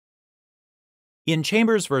In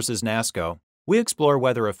Chambers v. NASCO, we explore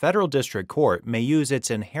whether a federal district court may use its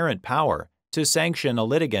inherent power to sanction a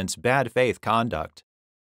litigant's bad faith conduct.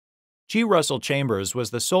 G. Russell Chambers was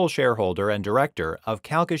the sole shareholder and director of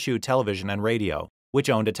Calcasieu Television and Radio, which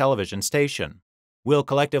owned a television station. We'll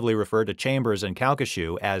collectively refer to Chambers and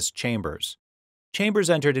Calcasieu as Chambers. Chambers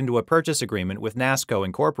entered into a purchase agreement with NASCO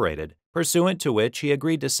Incorporated, pursuant to which he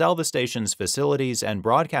agreed to sell the station's facilities and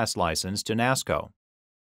broadcast license to NASCO.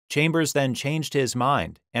 Chambers then changed his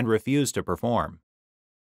mind and refused to perform.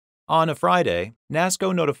 On a Friday,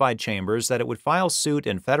 NASCO notified Chambers that it would file suit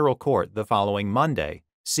in federal court the following Monday,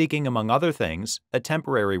 seeking, among other things, a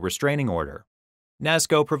temporary restraining order.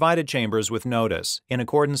 NASCO provided Chambers with notice in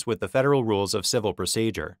accordance with the Federal Rules of Civil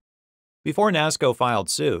Procedure. Before NASCO filed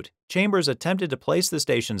suit, Chambers attempted to place the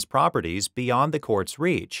station's properties beyond the court's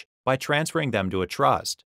reach by transferring them to a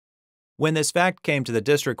trust. When this fact came to the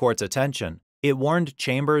district court's attention, it warned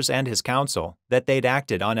Chambers and his counsel that they'd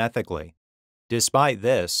acted unethically. Despite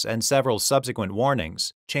this and several subsequent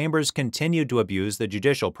warnings, Chambers continued to abuse the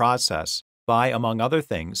judicial process by, among other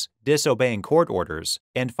things, disobeying court orders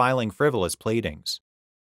and filing frivolous pleadings.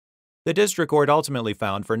 The district court ultimately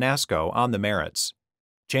found for NASCO on the merits.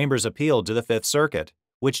 Chambers appealed to the Fifth Circuit,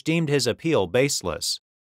 which deemed his appeal baseless.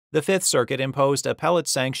 The Fifth Circuit imposed appellate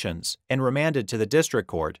sanctions and remanded to the district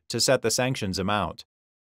court to set the sanctions amount.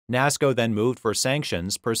 NASCO then moved for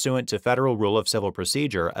sanctions pursuant to Federal Rule of Civil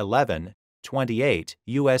Procedure 11-28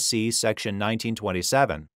 U.S.C. Section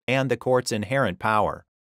 1927 and the court's inherent power.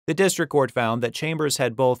 The district court found that Chambers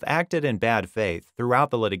had both acted in bad faith throughout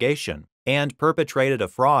the litigation and perpetrated a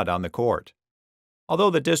fraud on the court. Although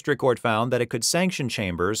the district court found that it could sanction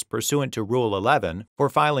Chambers pursuant to Rule 11 for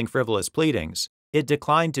filing frivolous pleadings, it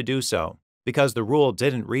declined to do so because the rule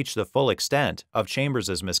didn't reach the full extent of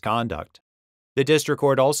Chambers' misconduct. The district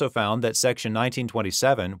court also found that Section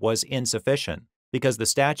 1927 was insufficient because the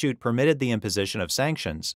statute permitted the imposition of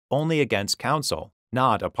sanctions only against counsel,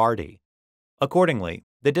 not a party. Accordingly,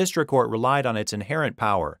 the district court relied on its inherent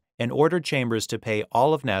power and ordered Chambers to pay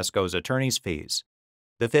all of NASCO's attorney's fees.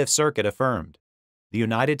 The Fifth Circuit affirmed. The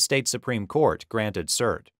United States Supreme Court granted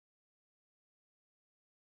cert.